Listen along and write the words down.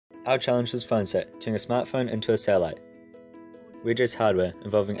Our challenge was PhoneSAT, turning a smartphone into a satellite. We addressed hardware,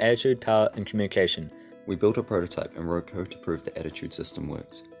 involving attitude, power, and communication. We built a prototype and wrote code to prove the attitude system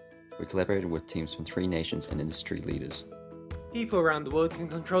works. We collaborated with teams from 3 nations and industry leaders. People around the world can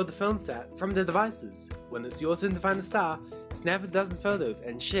control the PhoneSAT from their devices. When it's your turn to find a star, snap a dozen photos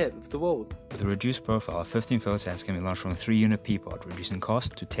and share it with the world. With a reduced profile, 15 PhoneSATs can be launched from a 3-unit P-pod, reducing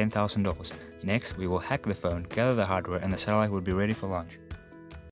cost to $10,000. Next, we will hack the phone, gather the hardware, and the satellite will be ready for launch.